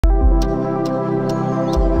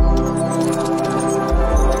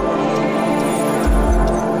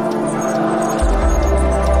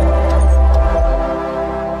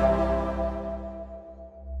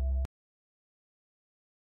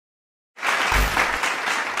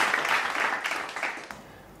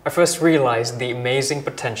I first realized the amazing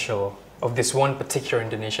potential of this one particular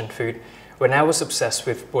Indonesian food when I was obsessed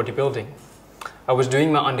with bodybuilding. I was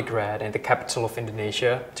doing my undergrad in the capital of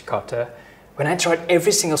Indonesia, Jakarta, when I tried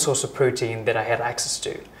every single source of protein that I had access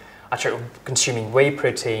to. I tried consuming whey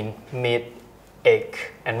protein, meat, egg,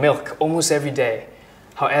 and milk almost every day.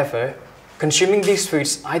 However, consuming these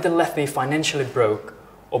foods either left me financially broke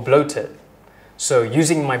or bloated. So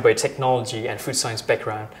using my biotechnology and food science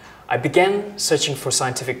background, I began searching for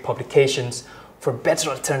scientific publications for better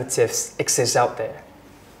alternatives exist out there.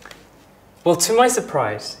 Well, to my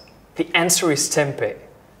surprise, the answer is tempeh.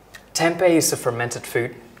 Tempeh is a fermented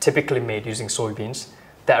food, typically made using soybeans,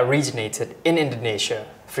 that originated in Indonesia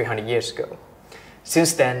 300 years ago.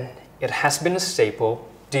 Since then, it has been a staple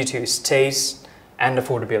due to its taste and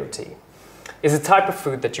affordability. It's a type of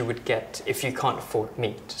food that you would get if you can't afford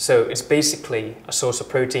meat. So it's basically a source of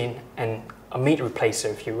protein and a meat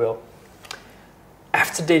replacer, if you will.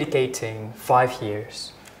 After dedicating 5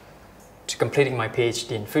 years to completing my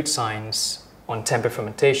PhD in food science on tempeh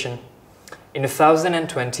fermentation, in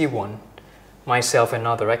 2021, myself and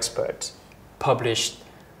other experts published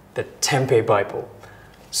the Tempeh Bible.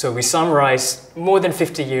 So we summarized more than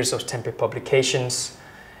 50 years of tempeh publications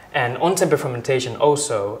and on tempeh fermentation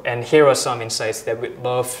also, and here are some insights that we'd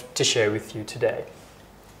love to share with you today.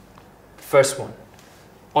 First one,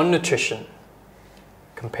 on nutrition.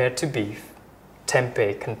 Compared to beef,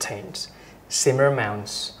 tempeh contains similar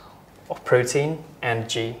amounts of protein,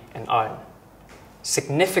 energy, and iron,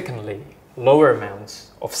 significantly lower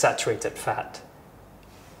amounts of saturated fat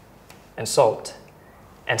and salt,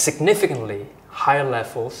 and significantly higher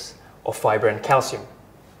levels of fiber and calcium.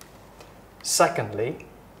 Secondly,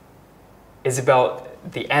 is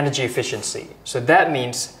about the energy efficiency. So that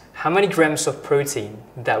means how many grams of protein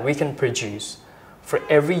that we can produce for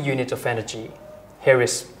every unit of energy. Here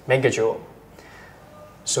is megajoule.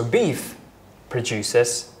 So beef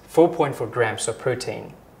produces 4.4 grams of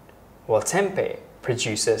protein, while tempeh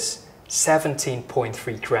produces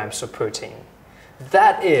 17.3 grams of protein.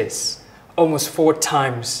 That is almost 4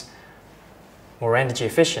 times more energy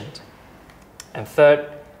efficient. And third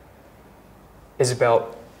is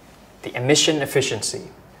about the emission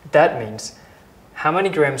efficiency. That means how many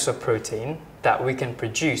grams of protein that we can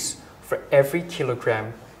produce for every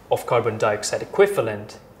kilogram of carbon dioxide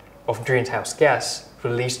equivalent of greenhouse gas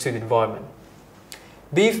released to the environment.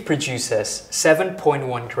 Beef produces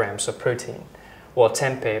 7.1 grams of protein, while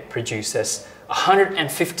tempeh produces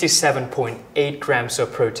 157.8 grams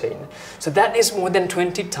of protein. So that is more than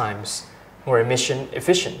 20 times more emission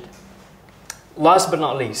efficient. Last but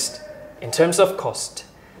not least, in terms of cost,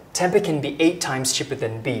 tempeh can be 8 times cheaper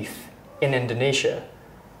than beef in Indonesia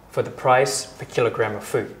for the price per kilogram of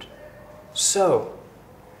food. So,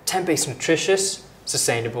 tempeh is nutritious,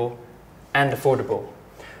 sustainable, and affordable.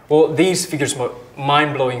 Well, these figures are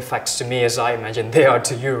mind-blowing facts to me as I imagine they are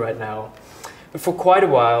to you right now. But for quite a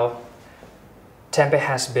while, tempeh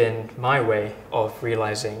has been my way of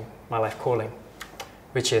realizing my life calling,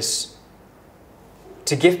 which is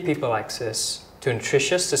to give people access to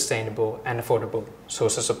nutritious, sustainable, and affordable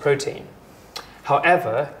sources of protein.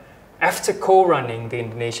 However, after co-running the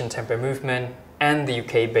Indonesian Tempe Movement and the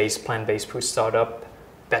UK-based plant-based food startup,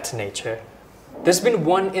 Better Nature, there's been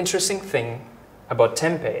one interesting thing about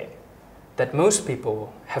tempeh that most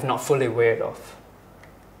people have not fully aware of.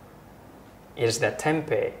 It is that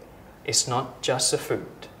tempeh is not just a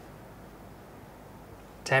food.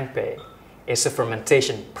 Tempeh is a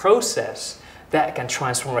fermentation process that can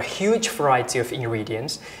transform a huge variety of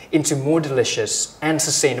ingredients into more delicious and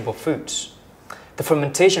sustainable foods. The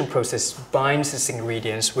fermentation process binds its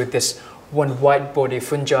ingredients with this one white body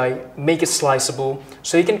fungi, make it sliceable,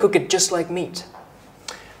 so you can cook it just like meat.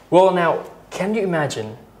 Well now, can you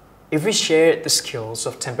imagine if we shared the skills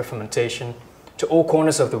of tempeh fermentation to all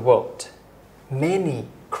corners of the world? Many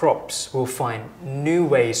crops will find new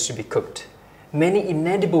ways to be cooked. Many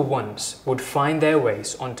inedible ones would find their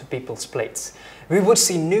ways onto people's plates. We would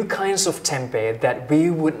see new kinds of tempeh that we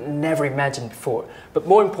would never imagine before. But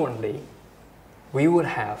more importantly, we would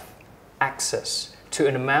have access to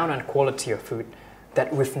an amount and quality of food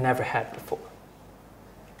that we've never had before.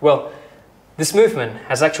 Well, this movement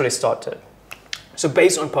has actually started. So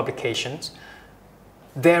based on publications,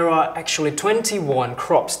 there are actually 21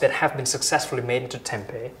 crops that have been successfully made into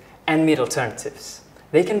tempeh and meat alternatives.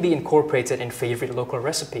 They can be incorporated in favorite local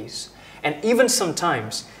recipes. And even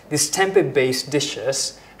sometimes, these tempeh-based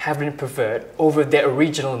dishes have been preferred over their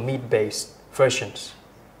original meat-based versions.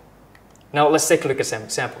 Now let's take a look at some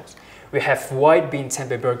examples. We have white bean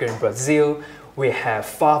tempeh burger in Brazil, We have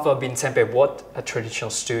fava bean tempeh wat, a traditional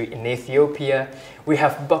stew in Ethiopia. We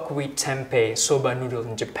have buckwheat tempeh soba noodle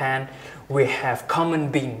in Japan. We have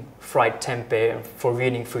common bean fried tempeh for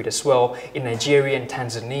Vietnamese food as well in Nigeria and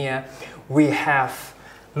Tanzania. We have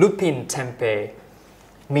lupin tempeh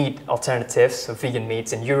meat alternatives of vegan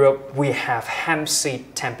meats in Europe. We have hemp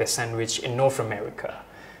seed tempeh sandwich in North America.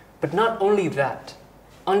 But not only that,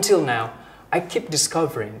 until now, I keep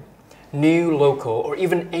discovering new local or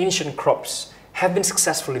even ancient crops have been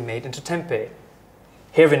successfully made into tempeh.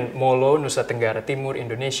 Here in Molo, Nusa Tenggara Timur,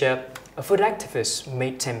 Indonesia, a food activist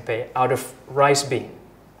made tempeh out of rice bean,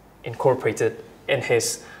 incorporated in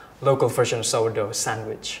his local version of sourdough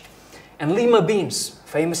sandwich. And lima beans,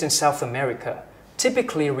 famous in South America,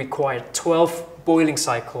 typically require 12 boiling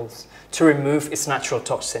cycles to remove its natural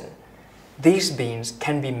toxin. These beans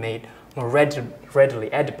can be made more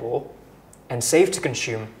readily edible and safe to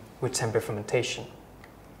consume with tempeh fermentation.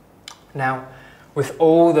 Now, with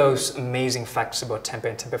all those amazing facts about tempeh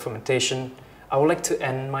and tempeh fermentation, I would like to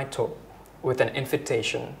end my talk with an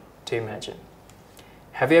invitation to imagine.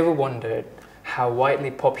 Have you ever wondered how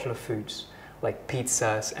widely popular foods like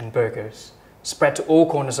pizzas and burgers spread to all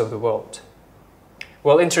corners of the world?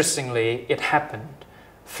 Well, interestingly, it happened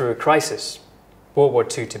through a crisis, World War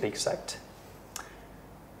II to be exact.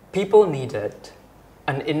 People needed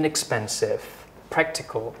an inexpensive,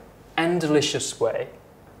 practical, and delicious way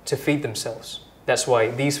to feed themselves. That's why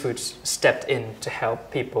these foods stepped in to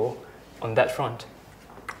help people on that front.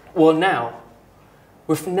 Well, now,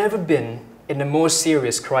 we've never been in a more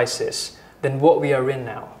serious crisis than what we are in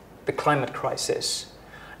now, the climate crisis.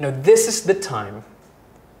 Now, this is the time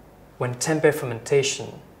when tempeh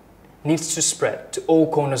fermentation needs to spread to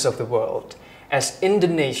all corners of the world as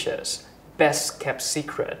Indonesia's best kept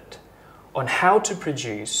secret on how to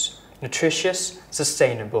produce nutritious,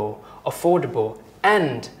 sustainable, affordable,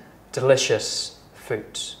 and delicious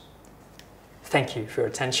foods. Thank you for your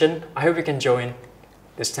attention. I hope you can join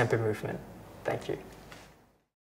this tempeh movement. Thank you.